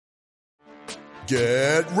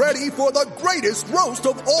Get ready for the greatest roast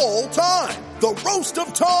of all time, the Roast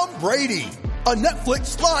of Tom Brady, a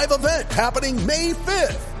Netflix live event happening May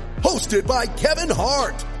 5th. Hosted by Kevin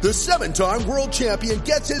Hart, the 7-time world champion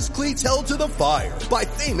gets his cleats held to the fire by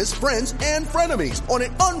famous friends and frenemies on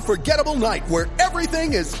an unforgettable night where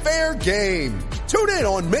everything is fair game. Tune in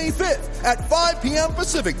on May 5th at 5 p.m.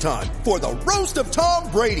 Pacific time for the Roast of Tom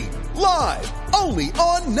Brady, live only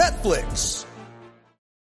on Netflix.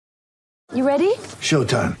 You ready?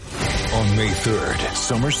 Showtime. On May 3rd,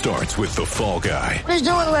 summer starts with The Fall Guy. Let's do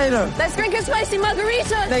it later. Let's drink a spicy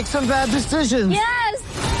margarita. Make some bad decisions.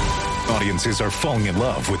 Yes. Audiences are falling in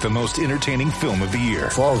love with the most entertaining film of the year.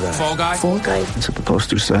 Fall Guy. Fall Guy? Fall Guy. That's what the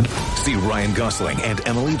poster said. See Ryan Gosling and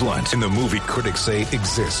Emily Blunt in the movie critics say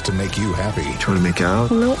exists to make you happy. Trying to make it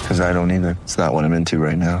out? Nope. Because I don't either. It's not what I'm into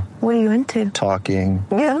right now. What are you into? Talking.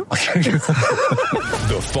 Yeah.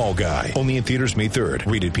 The Fall Guy. Only in theaters May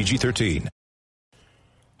 3rd. Rated PG-13.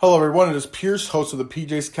 Hello everyone, it is Pierce, host of the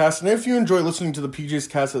PJ's Cast, and if you enjoy listening to the PJ's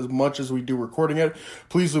Cast as much as we do recording it,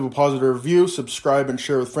 please leave a positive review, subscribe, and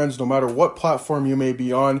share with friends no matter what platform you may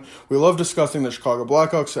be on. We love discussing the Chicago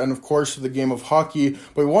Blackhawks and of course the game of hockey,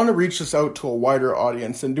 but we want to reach this out to a wider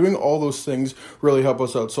audience, and doing all those things really help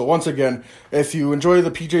us out. So once again, if you enjoy the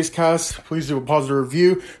PJ's Cast, please leave a positive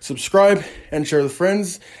review, subscribe, and share with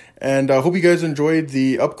friends, and I hope you guys enjoyed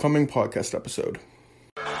the upcoming podcast episode.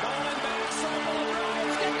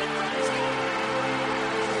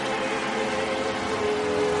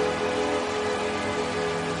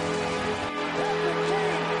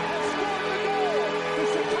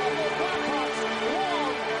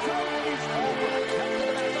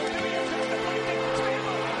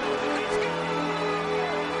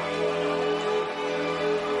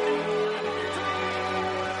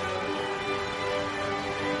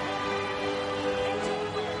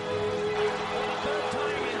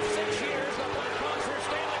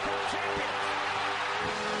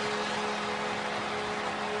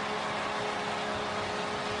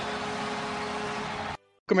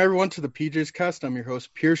 Welcome everyone to the PJ's Cast. I'm your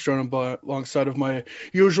host Pierce, joined alongside of my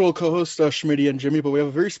usual co-host Schmitty and Jimmy. But we have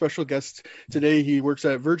a very special guest today. He works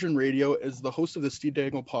at Virgin Radio, is the host of the Steve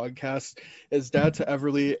Dangle podcast, is dad to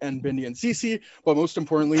Everly and Bindi and Cece. But most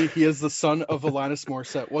importantly, he is the son of Alanis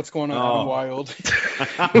Morissette. What's going on, Adam Wild?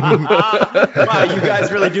 Wow, you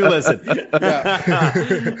guys really do listen. Yeah.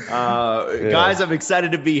 Guys, I'm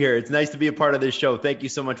excited to be here. It's nice to be a part of this show. Thank you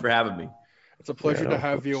so much for having me. It's a pleasure to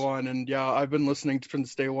have you on. And yeah, I've been listening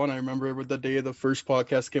since day one. I remember the day the first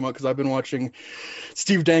podcast came out because I've been watching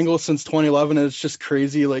Steve Dangle since 2011. And it's just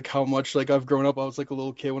crazy like how much like I've grown up. I was like a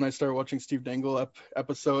little kid when I started watching Steve Dangle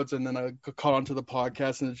episodes, and then I caught onto the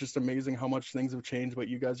podcast, and it's just amazing how much things have changed, but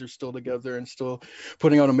you guys are still together and still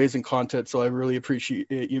putting out amazing content. So I really appreciate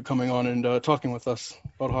you coming on and talking with us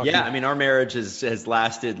about hockey. Yeah, I mean, our marriage has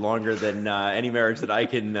lasted longer than any marriage that I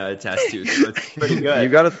can attest to. So it's pretty good. You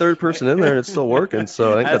got a third person in there and it's still working,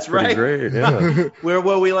 so I think that's pretty great. Yeah.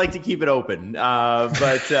 We like to keep it open,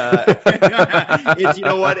 but it's, you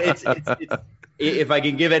know what, it's if I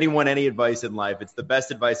can give anyone any advice in life, it's the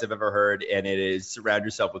best advice I've ever heard, and it is surround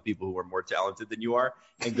yourself with people who are more talented than you are,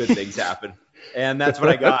 and good things happen. And that's what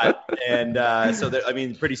I got. And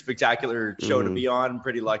pretty spectacular show to be on.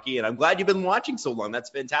 Pretty lucky, and I'm glad you've been watching so long. That's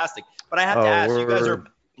fantastic. But I have to ask, you guys are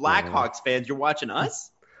Blackhawks fans. You're watching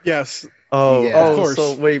us? Yes. Of course.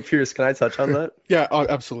 So wait, Pierce, can I touch on that? Yeah,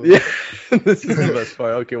 absolutely. Yeah, this is the best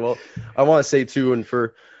part. Okay, well, I want to say too, and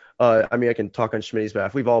for, I can talk on Schmitty's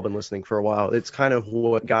behalf. We've all been listening for a while. It's kind of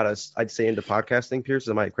what got us, I'd say, into podcasting. Pierce,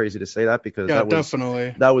 am I crazy to say that? Because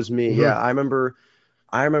definitely. That was me. Mm-hmm. Yeah,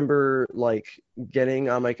 I remember like getting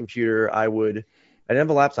on my computer. I didn't have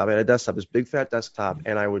a laptop. I had a desktop, this big fat desktop,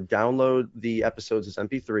 and I would download the episodes as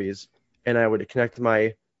MP3s, and I would connect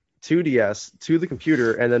my 2DS to the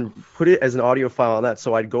computer and then put it as an audio file on that.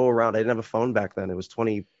 So I'd go around. I didn't have a phone back then. It was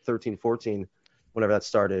 2013, 14, whenever that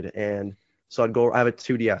started. And so I have a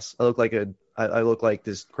 2DS. I look like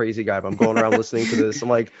this crazy guy, but I'm going around listening to this. I'm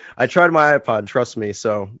like, I tried my iPod, trust me.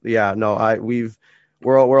 So yeah, no,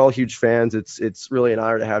 we're all huge fans. It's really an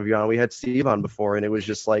honor to have you on. We had Steve on before, and it was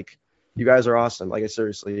just like, you guys are awesome. Like,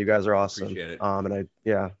 seriously, you guys are awesome. Appreciate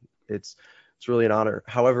it. It's really an honor.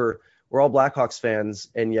 However, we're all Blackhawks fans,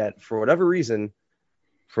 and yet for whatever reason,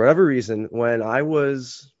 when I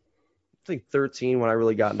was, I think 13, when I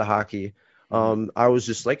really got into hockey, I was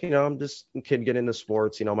just like, I'm just a kid getting into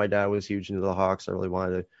sports. My dad was huge into the Hawks. I really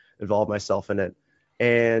wanted to involve myself in it,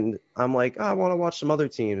 and I'm like, I want to watch some other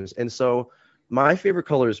teams, and so my favorite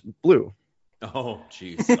color is blue. Oh,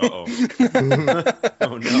 jeez.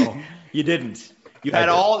 Oh no, you didn't. You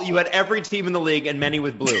had every team in the league and many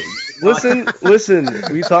with blue. Listen.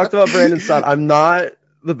 We talked about Brandon Stott. I'm not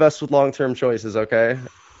the best with long-term choices. Okay.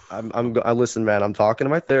 I listen, man. I'm talking to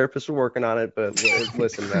my therapist. We're working on it, but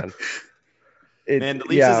listen, man. Man, the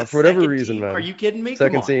Leafs is for whatever reason, team. man. Are you kidding me?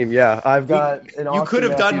 Second team, yeah. I've got you could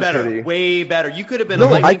have done better, hoodie. way better. You could have been.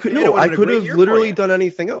 I could have literally done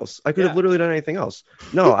anything else.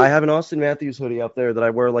 No, I have an Austin Matthews hoodie up there that I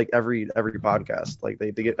wear like every podcast. Like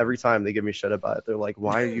they get every time they give me shit about it. They're like,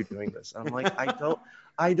 "Why are you doing this?" I'm like,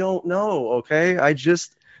 I don't know. Okay, I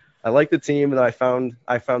like the team, and I found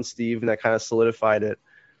Steve, and that kind of solidified it.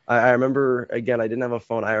 I remember, again, I didn't have a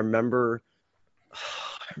phone. I remember.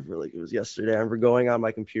 It was yesterday. I remember going on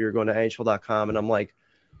my computer, going to NHL.com, and I'm like,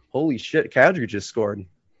 holy shit, Kadri just scored.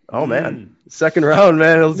 Oh, man. Second round,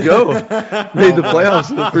 man. Let's go. Made the playoffs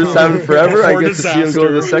for the first time in forever. I get to see him go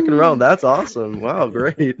to the second round. That's awesome. Wow,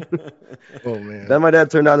 great. Oh, man. Then my dad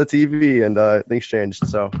turned on the TV, and things changed.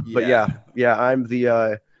 So, but yeah, I'm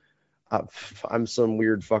I'm some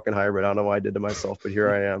weird fucking hybrid. I don't know what I did to myself, but here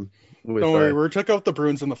I am. Don't worry, we're checking out the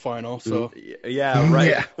Bruins in the final. So yeah,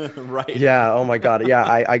 right, right. Yeah, oh my god, yeah,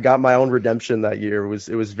 I got my own redemption that year.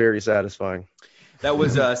 It was very satisfying. That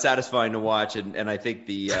was satisfying to watch, and I think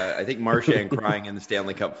I think Marchand crying in the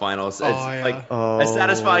Stanley Cup Finals, as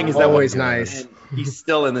satisfying as that was. Always nice. And he's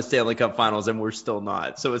still in the Stanley Cup Finals, and we're still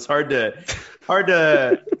not. So it's hard to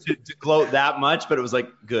gloat that much, but it was like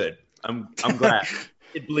good. I'm glad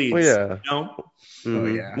it bleeds. Well, yeah. You know? Oh,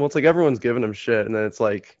 yeah. Well, it's like everyone's giving him shit, and then it's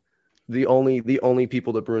like the only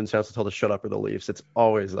people that Bruins have to tell to shut up are the Leafs. It's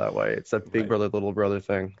always that way. It's that big brother, little brother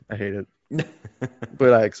thing. I hate it,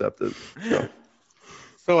 but I accept it.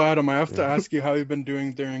 So Adam, I have to ask you how you've been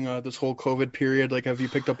doing during this whole COVID period. Like, have you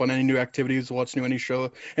picked up on any new activities, watched any new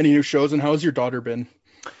shows, and how's your daughter been?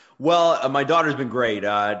 Well, my daughter's been great.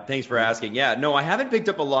 Thanks for asking. Yeah, no, I haven't picked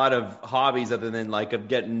up a lot of hobbies other than like of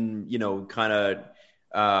getting, kind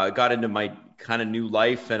of got into my kind of new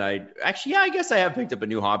life, and I guess I have picked up a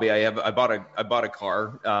new hobby. I bought a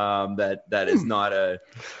car that is not a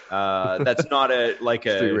that's not a like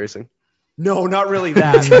a street racing. No, not really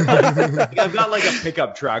that. I've got like a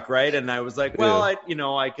pickup truck, right? And I was like, well, I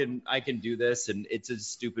can do this, and it's a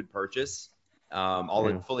stupid purchase.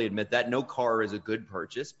 I'll fully admit that no car is a good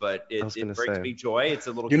purchase, but it brings me joy. It's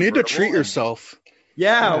a little. You need to treat yourself.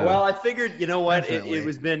 Yeah, well, I figured, you know what,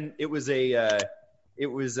 it's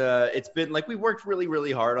been like we worked really,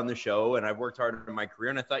 really hard on the show, and I've worked hard in my career,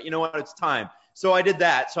 and I thought, you know what, it's time. So I did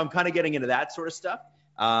that. So I'm kind of getting into that sort of stuff.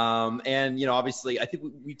 And obviously, I think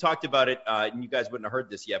we talked about it, and you guys wouldn't have heard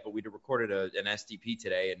this yet, but we recorded an SDP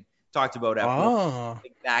today and talked about F1,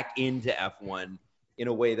 back into F1 in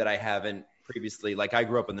a way that I haven't previously. Like, I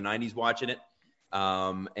grew up in the 90s watching it.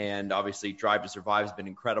 And obviously Drive to Survive has been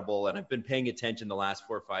incredible, and I've been paying attention the last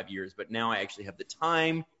 4 or 5 years, but now I actually have the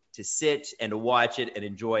time to sit and to watch it and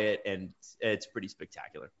enjoy it, and it's pretty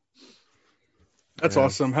spectacular. That's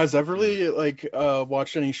awesome. Has Everly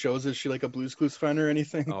watched any shows? Is she like a Blue's Clues fan or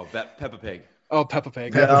anything? Oh, Peppa Pig. Oh, Peppa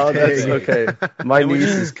Pig. Oh, that's okay. My niece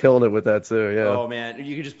is killing it with that too. Yeah. Oh man,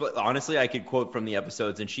 you could just honestly, I could quote from the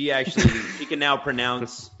episodes, and she can now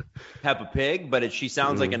pronounce Peppa Pig, but she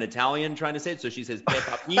sounds like an Italian trying to say it, so she says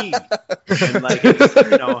Peppa Pig, and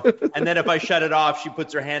and then if I shut it off, she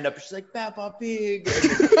puts her hand up, she's like Peppa Pig,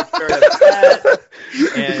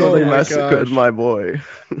 and totally massacred my boy.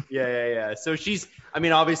 Yeah. So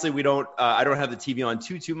obviously we don't. I don't have the TV on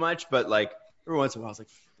too much, but like every once in a while, I was like,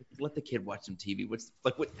 let the kid watch some TV. What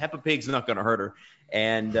Peppa Pig's not going to hurt her.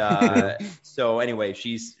 And so anyway,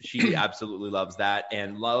 she absolutely loves that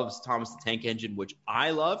and loves Thomas the Tank Engine, which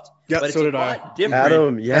I loved. Yeah, but so it's did I. Different.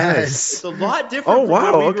 Adam, yes. It's a lot different. Oh,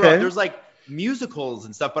 wow, from okay. There's like musicals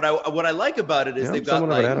and stuff, but what I like about it is they've got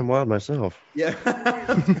like Adam Wild myself. Yeah.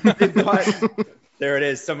 They've got, there it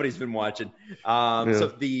is. Somebody's been watching.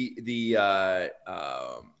 So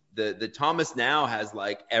the Thomas now has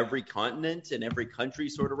like every continent and every country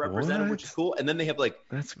sort of represented, which is cool. And then they have like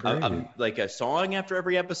that's great. Like a song after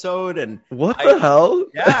every episode. And what the hell?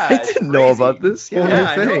 Yeah, I didn't know about this. Yeah,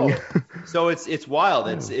 I know. So it's wild.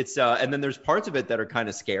 It's and then there's parts of it that are kind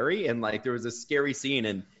of scary. And like there was a scary scene.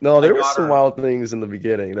 And no, there were some wild things in the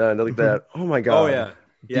beginning. Like that. Oh my god. Oh yeah.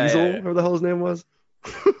 Diesel, whatever the hell his name was.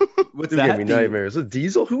 What's that? Give me nightmares. Was it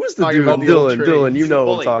Diesel? Who was the dude? Dylan, you know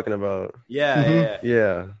what I'm talking about. Yeah.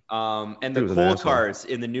 And the coal asshole. cars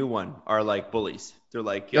in the new one are like bullies. They're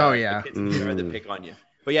like, oh yeah, the kids in the yard that pick on you.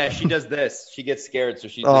 But yeah, she does this. She gets scared, so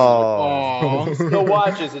she still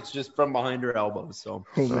watches. It's just from behind her elbows. So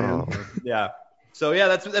yeah. So yeah,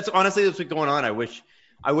 that's honestly what's going on. I wish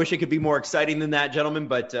it could be more exciting than that, gentlemen.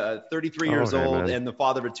 But 33 years old and the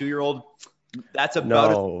father of a 2-year-old. That's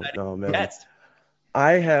about as exciting as it gets.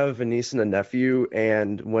 I have a niece and a nephew,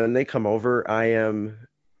 and when they come over, I am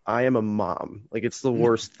a mom. Like, it's the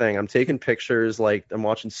worst thing. I'm taking pictures, like I'm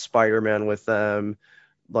watching Spider-Man with them.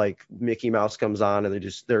 Like, Mickey Mouse comes on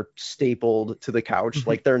and they're stapled to the couch.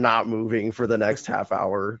 Like, they're not moving for the next half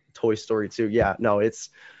hour. Toy Story 2. Yeah, no, it's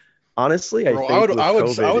honestly, I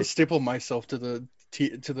would staple myself to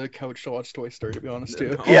the couch to watch Toy Story, to be honest,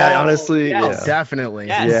 too. Yeah, honestly, yes. yeah. Definitely.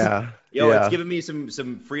 Yes. Yeah. Yo, yeah. it's giving me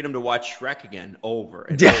some freedom to watch Shrek again over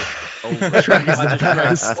and Yeah. over. Shrek is the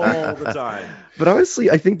best. all the time. But honestly,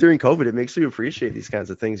 I think during COVID, it makes you appreciate these kinds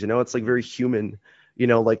of things. You know, it's like very human, you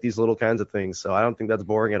know, like these little kinds of things. So I don't think that's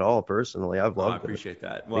boring at all, personally. I've loved I appreciate it.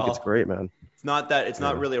 that. I Well, think it's great, man. It's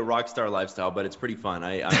not really a rock star lifestyle, but it's pretty fun.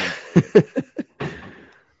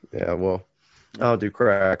 Yeah, well, I'll do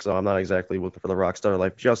crack, so I'm not exactly looking for the rock star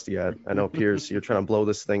life just yet. I know, Pierce, you're trying to blow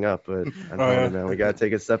this thing up, but I'm telling you, man, we got to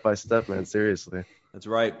take it step by step, man, seriously. That's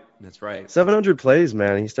right. That's right. 700 plays,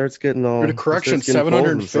 man. He starts getting all... Correction, he starts getting full of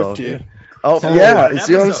himself. 750. Oh, yeah. You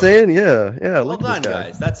see what I'm saying? Yeah. Well look at done, this guy.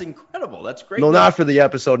 guys. That's incredible. That's great. No, not for the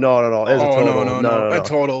episode. No. As a total. No. A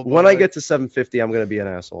total. When I get to 750, I'm gonna be an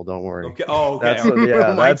asshole. Don't worry. Okay. Oh, okay. That's when,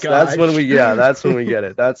 Oh my that's when we that's when we gosh. get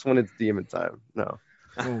it. That's when it's demon time. No.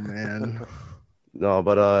 Oh man. No,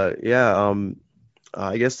 but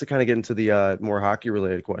I guess to kind of get into the more hockey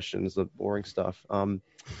related questions, the boring stuff. And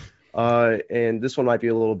this one might be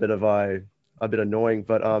a little bit of a bit annoying,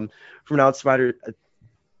 but from an outsider,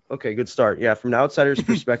 okay, good start. Yeah, from an outsider's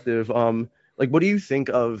perspective, like, what do you think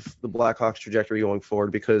of the Blackhawks trajectory going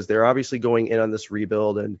forward? Because they're obviously going in on this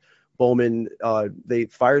rebuild, and Bowman, they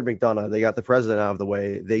fired McDonough, they got the president out of the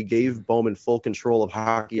way, they gave Bowman full control of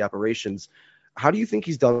hockey operations. How do you think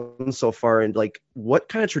he's done so far, and like, what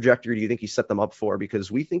kind of trajectory do you think he set them up for? Because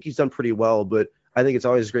we think he's done pretty well, but I think it's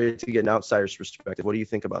always great to get an outsider's perspective. What do you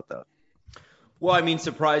think about that? Well, I mean,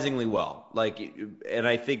 surprisingly well. Like, and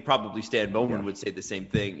I think probably Stan Bowman would say the same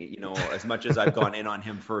thing. You know, as much as I've gone in on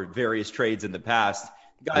him for various trades in the past,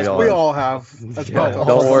 guys, We all have. That's Yeah, about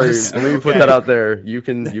don't worry. us. Let me put that out there. You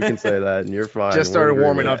can say that, and you're fine. Just started We're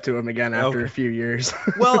warming good. up to him again after a few years.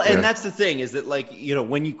 Well, and that's the thing is that, like, you know,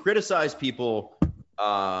 when you criticize people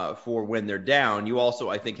for when they're down, you also,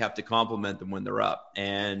 I think, have to compliment them when they're up.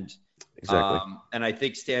 And Exactly. And I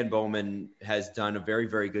think Stan Bowman has done a very,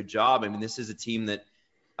 very good job. I mean, this is a team that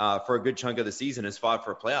for a good chunk of the season has fought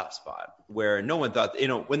for a playoff spot, where no one thought, you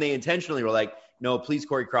know, when they intentionally were like, no, please,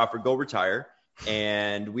 Corey Crawford, go retire.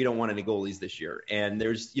 And we don't want any goalies this year. And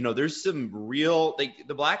there's some real,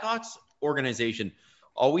 the Blackhawks organization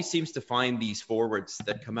always seems to find these forwards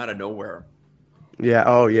that come out of nowhere. Yeah.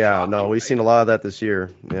 Oh, yeah. No, we've seen a lot of that this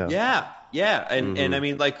year. Yeah. Yeah. And I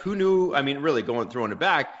mean, like, who knew? I mean, really throwing it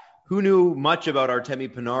back, who knew much about Artemi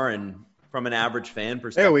Panarin from an average fan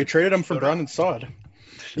perspective? Yeah, we traded him for Brandon Saad.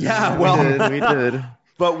 Yeah, well, we did.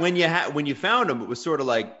 But when you found him, it was sort of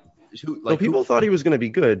like, people thought he was going to be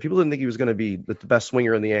good. People didn't think he was going to be the best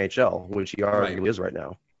swinger in the AHL, which he arguably is right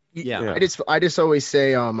now. Yeah. I just always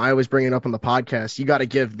say, I always bring it up on the podcast, you got to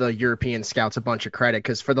give the European scouts a bunch of credit,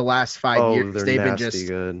 because for the last 5 years, they've been just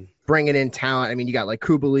good. bringing in talent. I mean, you got like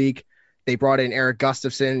Kubalik. They brought in Eric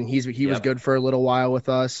Gustafson. He was good for a little while with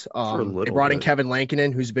us. They brought in Kevin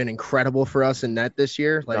Lankinen, who's been incredible for us in net this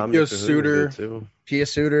year. Like Pia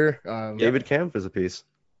Suter. David Kampf is a piece.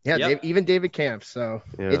 Yeah, even David Kampf. So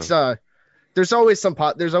it's there's always some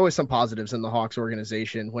positives in the Hawks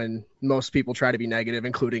organization when most people try to be negative,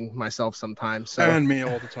 including myself sometimes. So. And me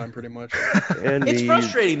all the time, pretty much. It's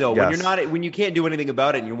frustrating though when you can't do anything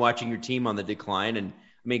about it and you're watching your team on the decline. And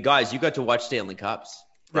I mean, guys, you got to watch Stanley Cups.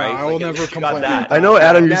 Right? I will never complain. I know,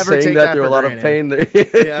 Adam, you're saying that through a lot of pain.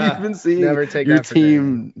 Yeah. You've been seeing your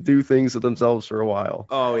team do things to themselves for a while.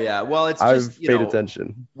 Oh, yeah. Well, it's I've just, paid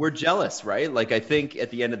attention. We're jealous, right? Like, I think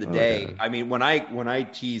at the end of the day, I mean, when I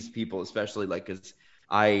tease people, especially like, because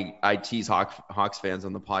I tease Hawks fans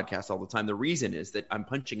on the podcast all the time, the reason is that I'm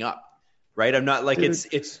punching up. Right. I'm not like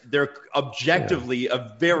they're objectively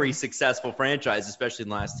a very successful franchise, especially in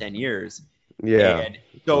the last 10 years. Yeah. And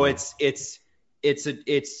so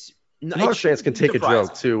Hawks fans can take a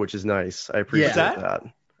joke too, which is nice. I appreciate that.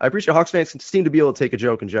 I appreciate Hawks fans seem to be able to take a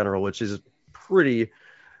joke in general, which is pretty.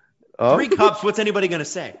 3 cups. What's anybody gonna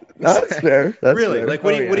say? That's fair. That's really fair. like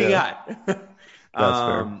what do you got? That's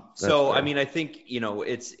fair. So I mean, I think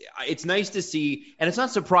it's nice to see, and it's not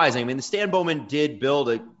surprising. I mean, the Stan Bowman did build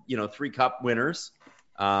 3 cup winners,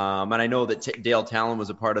 and I know that Dale Talon was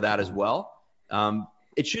a part of that as well.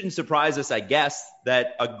 It shouldn't surprise us, I guess,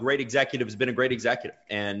 that a great executive has been a great executive.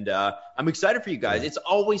 And I'm excited for you guys. It's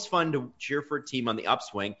always fun to cheer for a team on the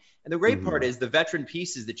upswing. And the great part is the veteran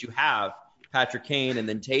pieces that you have, Patrick Kane and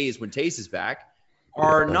then Taze when Taze is back,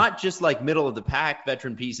 are not just like middle of the pack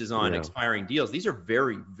veteran pieces on expiring deals. These are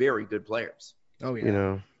very, very good players. Oh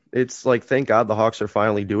yeah. It's like, thank God the Hawks are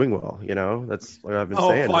finally doing well. That's what I've been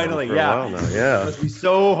saying. Finally, for a while now. Yeah. It must be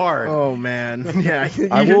so hard. Oh man. Yeah.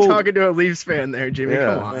 You're talking to a Leafs fan there, Jimmy.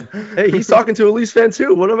 Yeah. Come on. Hey, he's talking to a Leafs fan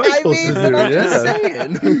too. What am I supposed to do? I'm just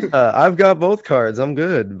saying. I've got both cards. I'm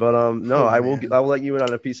good. But I will let you in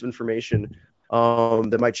on a piece of information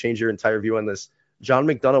that might change your entire view on this. John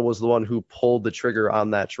McDonough was the one who pulled the trigger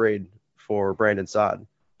on that trade for Brandon Saad.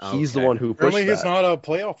 He's the one who pushed Apparently he's not a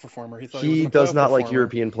playoff performer. He does not like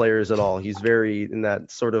European players at all. He's very in that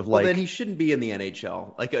sort of like. Well, then he shouldn't be in the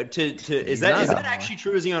NHL. Like, is that actually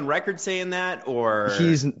true? Is he on record saying that, or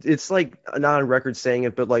it's like not on record saying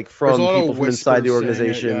it, but like from people from inside the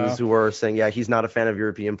organizations who are saying, he's not a fan of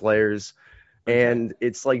European players. And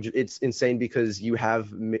it's like, it's insane because you have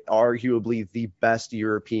arguably the best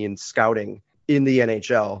European scouting in the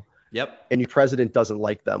NHL. Yep. And your president doesn't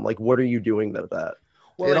like them. Like, what are you doing with that?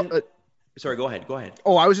 Well, sorry, go ahead.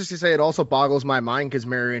 Oh, I was just gonna say it also boggles my mind because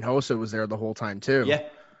Marian Hossa was there the whole time too. Yeah.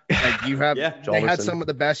 Like you have, they had some of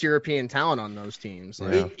the best European talent on those teams.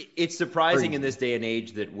 It's surprising in this day and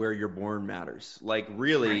age that where you're born matters. Like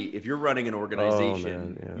really, if you're running an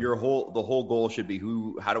organization, the whole goal should be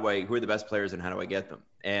who are the best players and how do I get them?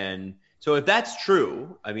 And so if that's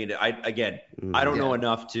true, I mean, I don't know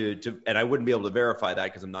enough to, and I wouldn't be able to verify that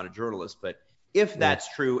because I'm not a journalist, but if that's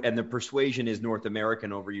true and the persuasion is North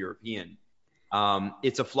American over European,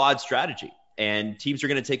 it's a flawed strategy. And teams are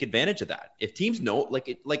going to take advantage of that. If teams know,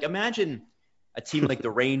 like imagine a team like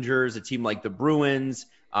the Rangers, a team like the Bruins,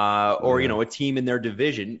 or a team in their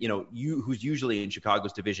division, who's usually in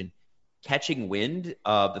Chicago's division, catching wind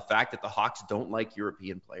of the fact that the Hawks don't like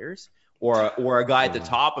European players, or a guy at the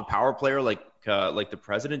top, a power player like the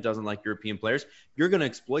president doesn't like European players. You're going to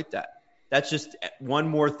exploit that. That's just one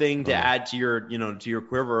more thing to add to your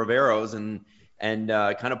quiver of arrows and kind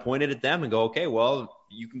of point it at them and go, okay, well,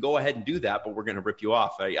 you can go ahead and do that, but we're going to rip you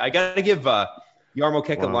off. I got to give Jarmo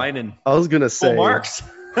Kekalainen I was going to say marks.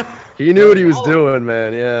 He knew what he was doing,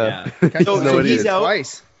 man. Yeah. So he's out.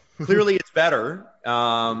 Twice. Clearly it's better.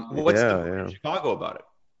 What's the Chicago about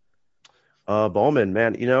it? Bowman,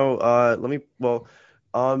 man,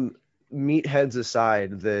 meatheads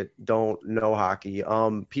aside that don't know hockey,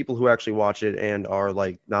 people who actually watch it and are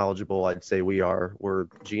like knowledgeable, I'd say we're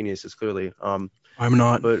geniuses clearly. I'm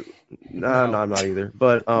not, but no, I'm not either,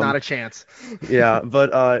 but not a chance. Yeah,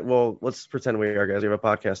 but well, let's pretend we are, guys. We have a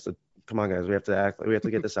podcast. Come on, guys, we have to act. We have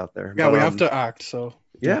to get this out there. Yeah, but, we have to act. So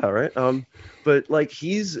yeah, right. But like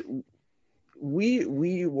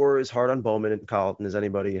we were as hard on Bowman and Colliton as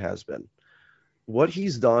anybody has been. What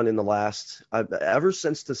he's done in the last, ever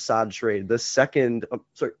since the Saad trade,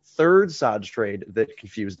 third Saad trade that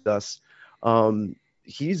confused us,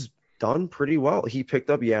 he's done pretty well. He picked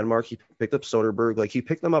up Janmark, he picked up Soderberg, like he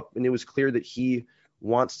picked them up, and it was clear that he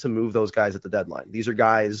wants to move those guys at the deadline. These are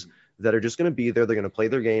guys that are just going to be there, they're going to play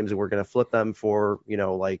their games, and we're going to flip them for,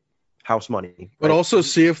 like house money. But also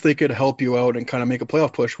see if they could help you out and kind of make a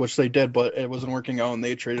playoff push, which they did, but it wasn't working out, and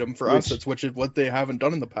they traded them for assets, which is what they haven't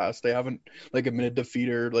done in the past. They haven't admitted defeat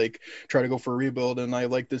or try to go for a rebuild, and I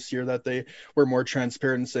like this year that they were more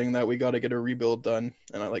transparent in saying that we got to get a rebuild done,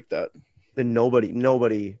 and I like that. And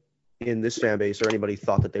nobody in this fan base or anybody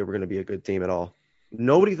thought that they were going to be a good team at all.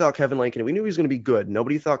 Nobody thought Kevin Lankinen, we knew he was going to be good.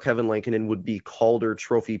 Nobody thought Kevin Lankinen would be Calder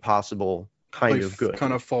Trophy possible kind of good.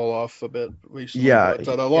 Kind of fall off a bit recently. Yeah.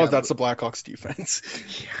 But a lot of that's the Blackhawks defense.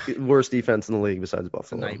 Worst defense in the league besides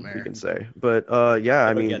Buffalo, you can say. But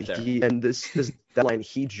I mean, this deadline,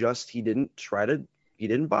 he didn't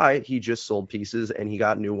buy it. He just sold pieces and he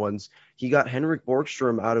got new ones. He got Henrik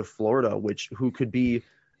Borgstrom out of Florida, who could be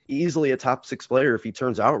easily a top 6 player if he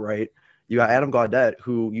turns out right. You got Adam Gaudette,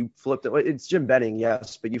 who you flipped. It's Jim Benning,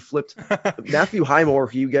 yes, but you flipped Matthew Highmore,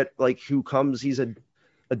 who you get who comes. He's a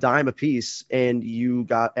dime a piece, and you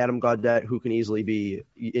got Adam Gaudette, who can easily be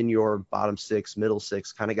in your bottom 6, middle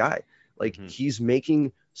 6 kind of guy. He's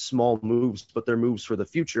making small moves, but they're moves for the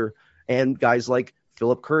future. And guys like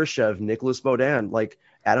Philip Kurashev, Nicholas Beaudin,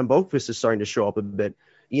 Adam Boqvist is starting to show up a bit.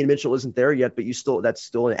 Ian Mitchell isn't there yet, but that's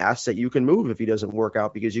still an asset you can move if he doesn't work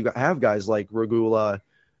out, because you have guys like Regula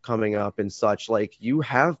coming up and such. You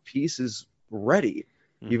have pieces ready.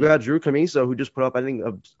 Mm-hmm. You've got Drew Camiso, who just put up, I think,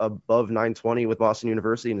 above 920 with Boston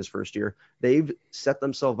University in his first year. They've set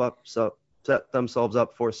themselves up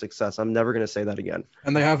for success. I'm never going to say that again.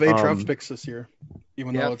 And they have 8 draft picks this year,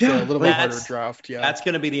 even though it's a little bit harder draft. Yeah, that's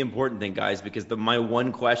going to be the important thing, guys, because my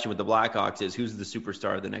one question with the Blackhawks is who's the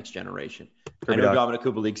superstar of the next generation. I know Dominic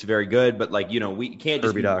Kubalik's very good, but we can't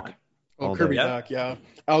just Kirby Doc. Kirby back, yeah.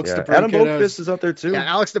 Alex DeBrincat. Adam Boqvist is out there too. Yeah,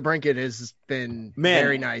 Alex DeBrincat has been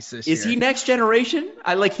very nice this year. Is he next generation?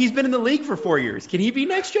 He's been in the league for 4 years. Can he be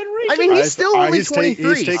next generation? I mean, he's still only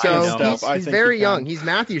 23, he's he's very young. He's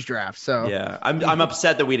Matthews draft, so. Yeah, I'm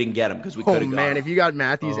upset that we didn't get him because we could have got him. Oh, man, if you got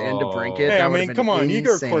Matthews and DeBrincat, hey, that would have been come on. insane.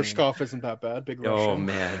 Igor Korshkov isn't that bad. Big Russian. Oh,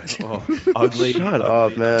 man. Ugly. Shut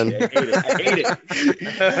up, man. I hate it.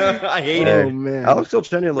 I hate it. Oh, man. Alex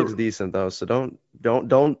Galchenyuk looks decent, though, so don't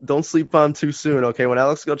sleep on him too soon, okay? When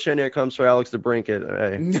Alex Galchenyuk comes for Alex DeBrincat,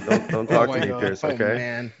 hey, don't talk to me, Pierce, okay? Oh,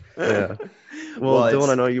 man. Yeah. Well, Dylan,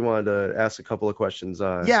 I know you wanted to ask a couple of questions.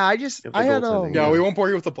 I had we won't bore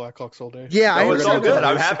you with the Blackhawks all day. Yeah, it's all good.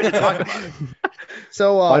 I'm happy to talk about it.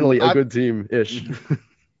 So finally, a good team-ish.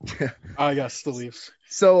 Yes, the Leafs.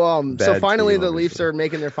 So finally, the Leafs are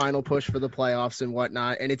making their final push for the playoffs and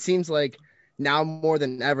whatnot, and it seems like now more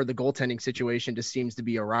than ever, the goaltending situation just seems to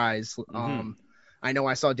be a rise. Mm-hmm. I know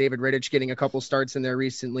I saw David Rittich getting a couple starts in there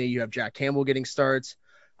recently. You have Jack Campbell getting starts.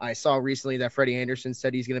 I saw recently that Freddie Anderson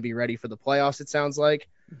said he's going to be ready for the playoffs, it sounds like.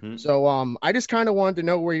 Mm-hmm. So I just kind of wanted to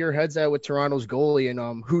know where your head's at with Toronto's goalie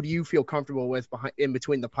and who do you feel comfortable with in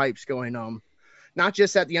between the pipes going not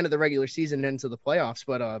just at the end of the regular season and into the playoffs,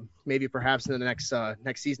 but maybe perhaps in the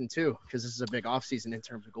next season too, because this is a big offseason in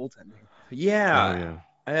terms of goaltending. Yeah.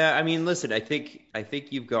 I mean, listen, I think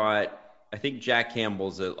Jack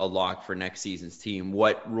Campbell's a lock for next season's team.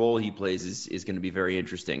 What role he plays is going to be very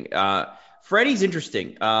interesting. Freddie's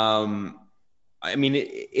interesting. I mean,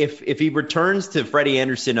 if he returns to Freddie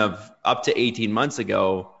Anderson of up to 18 months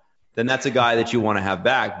ago, then that's a guy that you want to have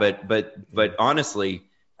back. But honestly,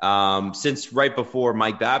 since right before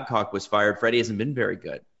Mike Babcock was fired, Freddie hasn't been very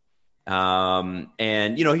good. And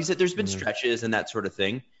he said there's been stretches and that sort of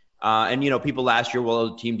thing. And people last year,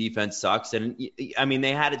 well, team defense sucks. And I mean,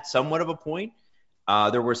 they had it somewhat of a point.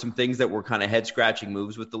 There were some things that were kind of head scratching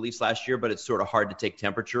moves with the Leafs last year, but it's sort of hard to take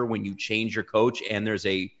temperature when you change your coach and there's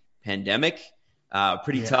a pandemic.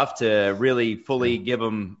 Pretty tough to really fully give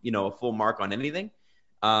them, a full mark on anything.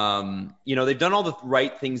 They've done all the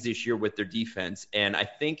right things this year with their defense. And I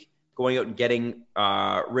think going out and getting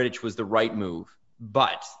Rittich was the right move,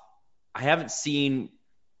 but I haven't seen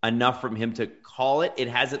enough from him to call it. It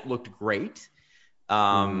hasn't looked great.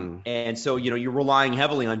 And so, you're relying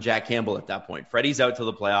heavily on Jack Campbell at that point. Freddie's out to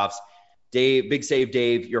the playoffs. Dave, big save,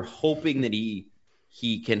 Dave. You're hoping that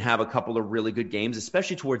he can have a couple of really good games,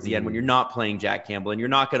 especially towards the end when you're not playing Jack Campbell and you're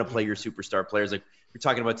not going to play your superstar players. Like we're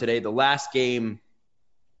talking about today, the last game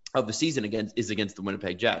of the season is against the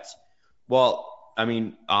Winnipeg Jets. Well, I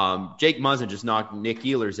mean, Jake Muzzin just knocked Nick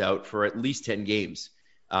Ehlers out for at least 10 games.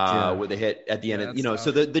 With a hit at the end. So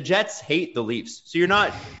the Jets hate the Leafs. So you're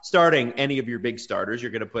not starting any of your big starters.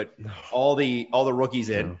 You're going to put all the rookies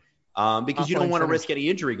in because you don't want to risk any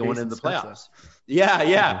injury going into the playoffs.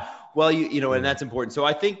 Yeah. Well, and that's important. So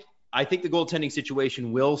I think the goaltending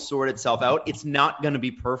situation will sort itself out. It's not going to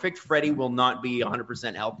be perfect. Freddie will not be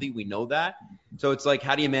 100% healthy. We know that. So it's like,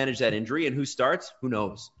 how do you manage that injury and who starts? Who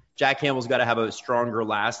knows? Jack Campbell's got to have a stronger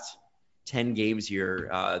last 10 games here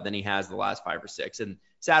than he has the last 5 or 6. And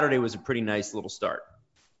Saturday was a pretty nice little start.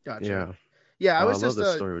 Gotcha. Yeah, I love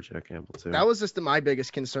the story with Jack Campbell too. That was just my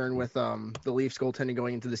biggest concern with the Leafs goaltending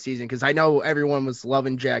going into the season, because I know everyone was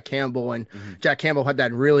loving Jack Campbell, and Jack Campbell had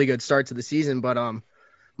that really good start to the season. But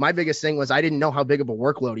my biggest thing was I didn't know how big of a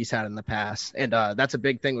workload he's had in the past, and that's a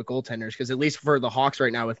big thing with goaltenders, because at least for the Hawks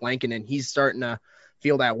right now with Lankinen, he's starting to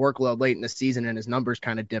feel that workload late in the season, and his numbers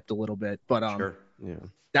kind of dipped a little bit. But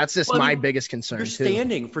that's just my biggest concern. You're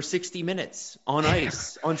standing for 60 minutes on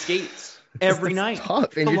ice, on skates every night.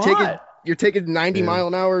 Tough, and you're taking 90 mile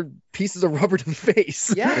an hour pieces of rubber to the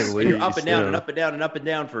face. Yes, and you're up and down and up and down and up and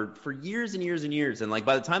down for years and years and years. And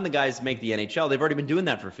by the time the guys make the NHL, they've already been doing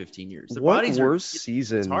that for 15 years. What worse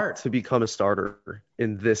season to become a starter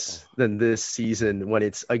than this season when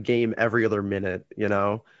it's a game every other minute?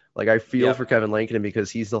 I feel for Kevin Lankinen because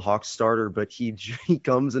he's the Hawks starter, but he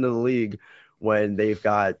comes into the league when they've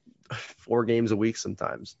got 4 games a week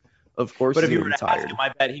sometimes. Of course, but if you were to ask him,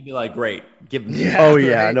 I bet he'd be like, "Great, give him." Yeah,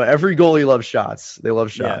 right? No, every goalie loves shots. They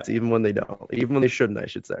love shots, even when they don't, even when they shouldn't, I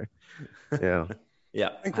should say. Yeah. Yeah,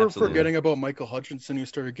 I think we're forgetting about Michael Hutchinson, who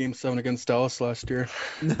started Game 7 against Dallas last year.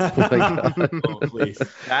 Oh my God! Oh, please,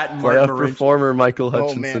 that playoff performer Michael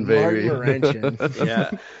Hutchinson, baby.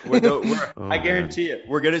 Yeah, I guarantee it.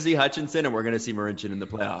 We're going to see Hutchinson, and we're going to see Marincin in the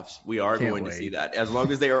playoffs. We are going to see that. As long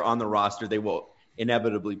as they are on the roster, they will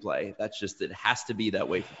inevitably play. That's just, it has to be that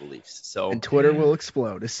way for the Leafs. So, and Twitter will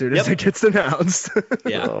explode as soon as it gets announced.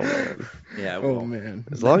 Yeah. Oh man. Yeah. Oh man.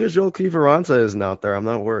 As long as Joel Kivaranta isn't out there, I'm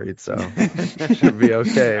not worried. So should be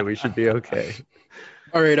okay. We should be okay.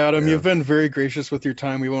 All right, Adam, Yeah. you've been very gracious with your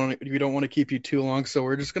time. We don't want to keep you too long, so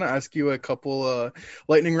we're just gonna ask you a couple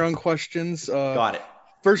lightning round questions. Got it.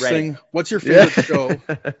 First Ready. thing, what's your favorite show?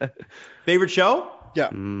 Favorite show? Yeah.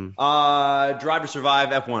 Drive to Survive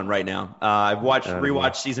F1 right now. I've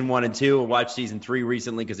rewatched season 1 and 2. I watched season 3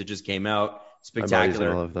 recently because it just came out. My buddy's Spectacular.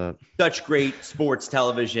 gonna love that. Such great sports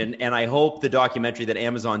television, and I hope the documentary that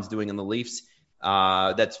Amazon's doing on the Leafs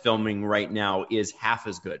that's filming right now is half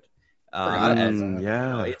as good.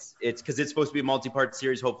 Yeah. It's because it's supposed to be a multi-part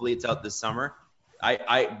series. Hopefully, it's out this summer.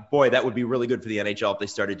 Boy, that would be really good for the NHL if they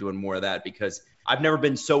started doing more of that, because I've never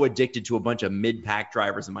been so addicted to a bunch of mid-pack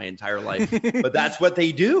drivers in my entire life. But that's what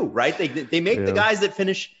they do, right? They make the guys that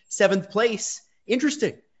finish 7th place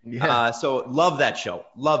interesting. Yeah. So love that show.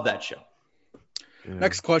 Love that show. Yeah.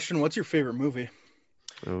 Next question, what's your favorite movie?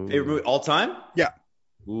 Ooh. Favorite movie all time? Yeah.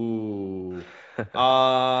 Ooh.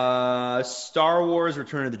 Star Wars: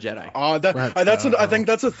 Return of the Jedi. I think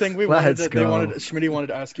that's a thing Schmitty wanted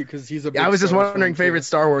to ask you because he's a big I was just Star Wars wondering fan, too. favorite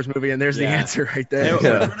Star Wars movie, and there's the Yeah. answer right Yeah. there.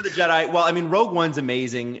 Return of the Jedi. Well, I mean, Rogue One's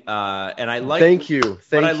amazing, and I like. Thank you.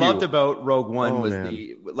 What I loved about Rogue One was man.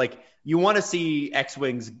 you want to see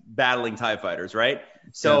X-wings battling TIE fighters, right?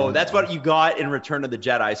 So that's what you got in Return of the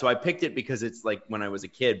Jedi. So I picked it because it's like when I was a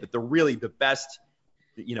kid, but the best,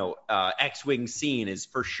 X-wing scene is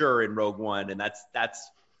for sure in Rogue One, and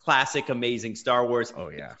that's classic, amazing Star Wars. Oh,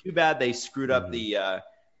 yeah. It's too bad they screwed up the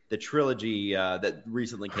trilogy that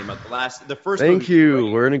recently came out. The first. Thank movie you. was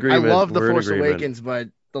great. We're in I agreement. love The We're in Force agreement. Awakens, but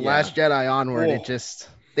The Yeah. Last Jedi onward, Oh. it just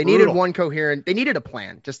they Brutal. needed one coherent. They needed a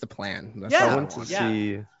plan, just a plan. That's Yeah. all I I went to want. Yeah.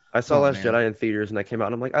 see. I saw Oh, Last man. Jedi in theaters, and I came out,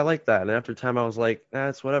 and I'm like, I like that. And after time, I was like,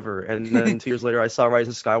 it's whatever. And then 2 years later, I saw Rise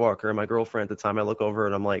of Skywalker, and my girlfriend at the time, I look over,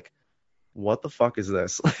 and I'm like, what the fuck is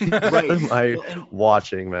this? Right. What am I Well, and-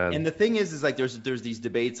 watching, man? And the thing is like there's these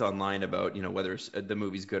debates online about whether the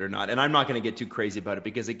movie's good or not, and I'm not going to get too crazy about it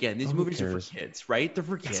because again these movies are cares? for kids, right? They're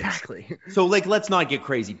for kids. Exactly. So let's not get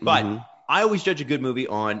crazy. But Mhm. I always judge a good movie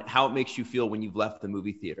on how it makes you feel when you've left the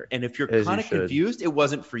movie theater. And if you're As you kind of should. confused, it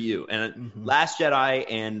wasn't for you. And Last Jedi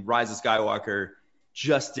and Rise of Skywalker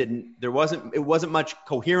just didn't. It wasn't much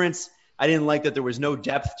coherence. I didn't like that there was no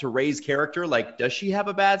depth to Rey's character. Like, does she have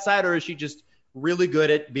a bad side, or is she just really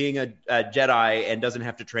good at being a Jedi and doesn't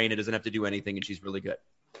have to train and doesn't have to do anything, and she's really good?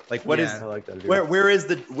 Like, what is Yeah. I like that. Dude.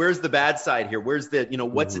 where's the bad side here? Where's the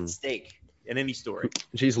what's Mhm. at stake in any story?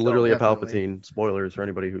 She's literally a definitely. Palpatine. Spoilers for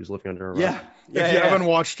anybody who's living under a rock. Yeah. If you haven't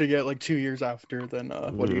watched it yet, like 2 years after, then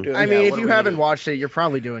what are you Mhm. doing? I mean, Yeah, if what you are we haven't gonna do? watched it, you're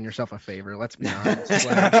probably doing yourself a favor. Let's be honest.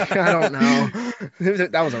 Like, I don't know.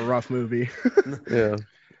 That was a rough movie. Yeah.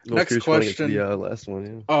 Well, Next Pierce, you wanna get to question. The last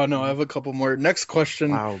one. Oh no, I have a couple more. Next question.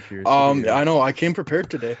 Yeah. Wow, Pierce. I know I came prepared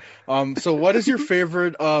today. So what is your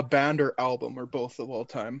favorite band or album or both of all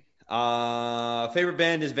time? Favorite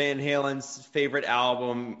band is Van Halen's. Favorite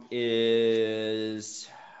album is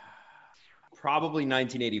probably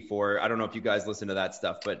 1984. I don't know if you guys listen to that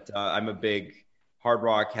stuff, but I'm a big hard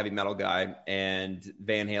rock, heavy metal guy, and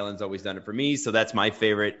Van Halen's always done it for me. So that's my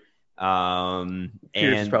favorite. Pierce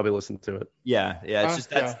has And probably listened to it. yeah, it's just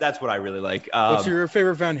that's what I really like. What's your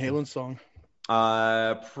favorite Van Halen song?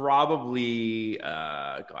 Probably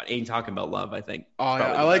God, Ain't Talking About Love, I think. Oh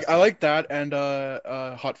yeah, Probably the I best. like that and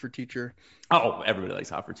Hot for Teacher. Oh, everybody likes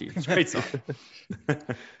Hot for Teacher. It's a great song.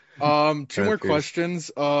 Two Yeah, more Pierce.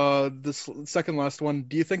 questions. This second last one.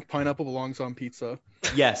 Do you think pineapple belongs on pizza?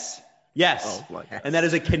 Yes. Yes. Oh, my God. And that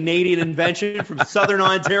is a Canadian invention from Southern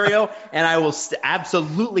Ontario. And I will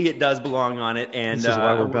absolutely, it does belong on it. And This is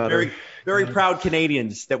why we're we're better. very, very proud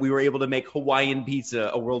Canadians that we were able to make Hawaiian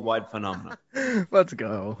pizza a worldwide phenomenon. Let's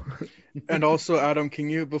go. And also, Adam, can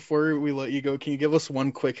you, before we let you go, can you give us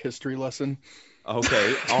one quick history lesson?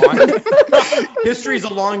 Okay. History's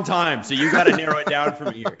a long time, so you got to narrow it down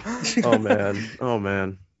for me here. Oh man. Oh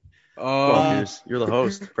man. Come on, Pierce. You're the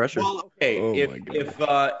host. Pressure. Well, okay. Oh, if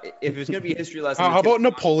my it's gonna be a history lesson, How about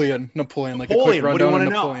Napoleon? Napoleon, like a Napoleon, quick what do you rundown of wanna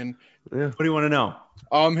know? Napoleon. Yeah. what do you want to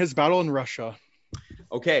know? His battle in Russia.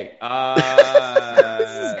 Okay.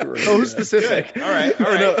 So specific. All right. All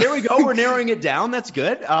right. There we go. We're narrowing it down. That's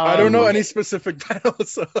good. I don't know any specific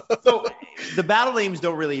battles. So the battle names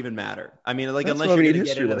don't really even matter. I mean, like That's unless why you're we going need to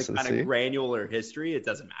get history into the lessons, kind see? of granular history, it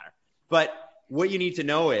doesn't matter. But what you need to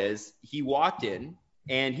know is he walked in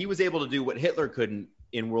and he was able to do what Hitler couldn't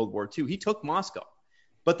in World War II. He took Moscow,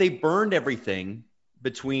 but they burned everything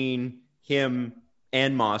between him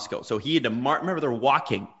and Moscow. So he had to remember they're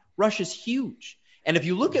walking. Russia's huge. And if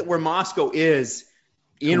you look at where Moscow is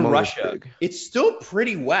in Humongous Russia, big. it's still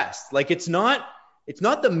pretty west. Like it's not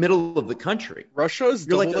the middle of the country. Russia is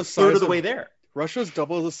You're double like the a third size of the way there. Russia's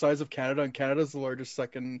double the size of Canada, and Canada's the largest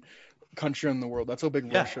second country in the world. That's how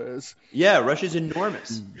big Russia is. Yeah, Russia's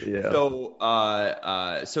enormous. Yeah.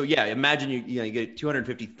 So yeah, imagine you get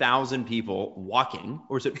 250,000 people walking,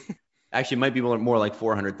 or is it actually it might be more like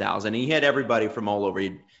 400,000. And he had everybody from all over,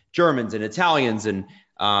 Germans and Italians and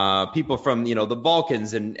people from the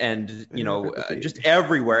Balkans and just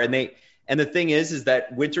everywhere. And the thing is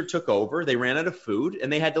that winter took over. They ran out of food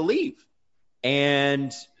and they had to leave.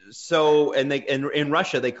 And so in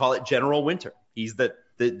Russia they call it General Winter. He's the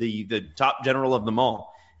top general of them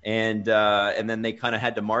all. And then they kind of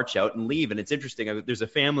had to march out and leave. And it's interesting. There's a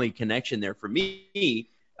family connection there for me.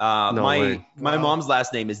 My mom's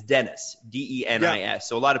last name is Denis, Denis. Yeah.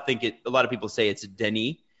 So a lot of people say it's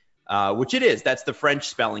Denis, which it is. That's the French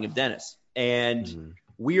spelling of Denis. And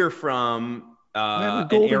we are from an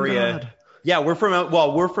area. God. Yeah, we're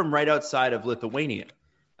from right outside of Lithuania,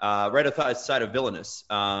 right outside of Vilnius,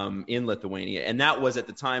 in Lithuania, and that was at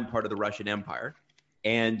the time part of the Russian Empire.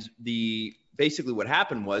 And basically what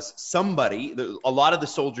happened was a lot of the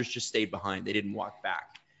soldiers just stayed behind. They didn't walk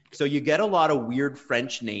back. So you get a lot of weird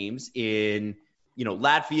French names in,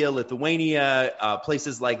 Latvia, Lithuania,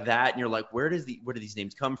 places like that. And you're like, where do these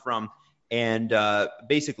names come from? And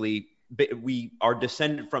basically we are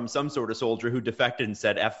descended from some sort of soldier who defected and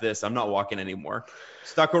said, F this, I'm not walking anymore.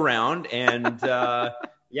 Stuck around. And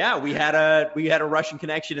yeah, we had a Russian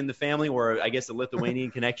connection in the family, or I guess a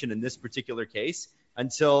Lithuanian connection in this particular case,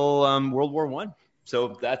 until World War I.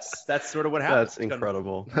 So that's sort of what happened. That's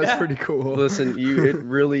incredible. That's pretty cool. Listen, it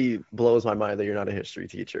really blows my mind that you're not a history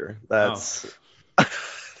teacher. That's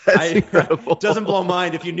incredible. It doesn't blow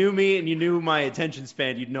mine. If you knew me and you knew my attention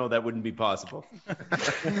span, you'd know that wouldn't be possible.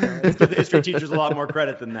 Let's give the history teachers a lot more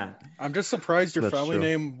credit than that. I'm just surprised your family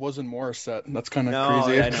name wasn't Morissette. That's kind of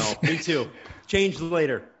crazy. I know. Me too. Changed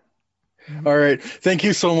later. All right. Thank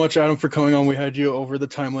you so much, Adam, for coming on. We had you over the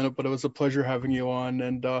time limit, but it was a pleasure having you on.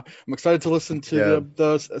 And I'm excited to listen to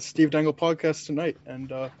the Steve Dangle podcast tonight. And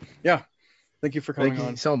thank you for coming on.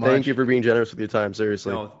 Thank you so much. Thank you for being generous with your time.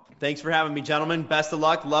 Seriously. No, thanks for having me, gentlemen. Best of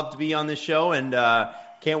luck. Love to be on this show, and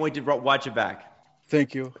can't wait to watch it back.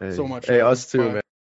 Thank you so much. Hey, us too, man.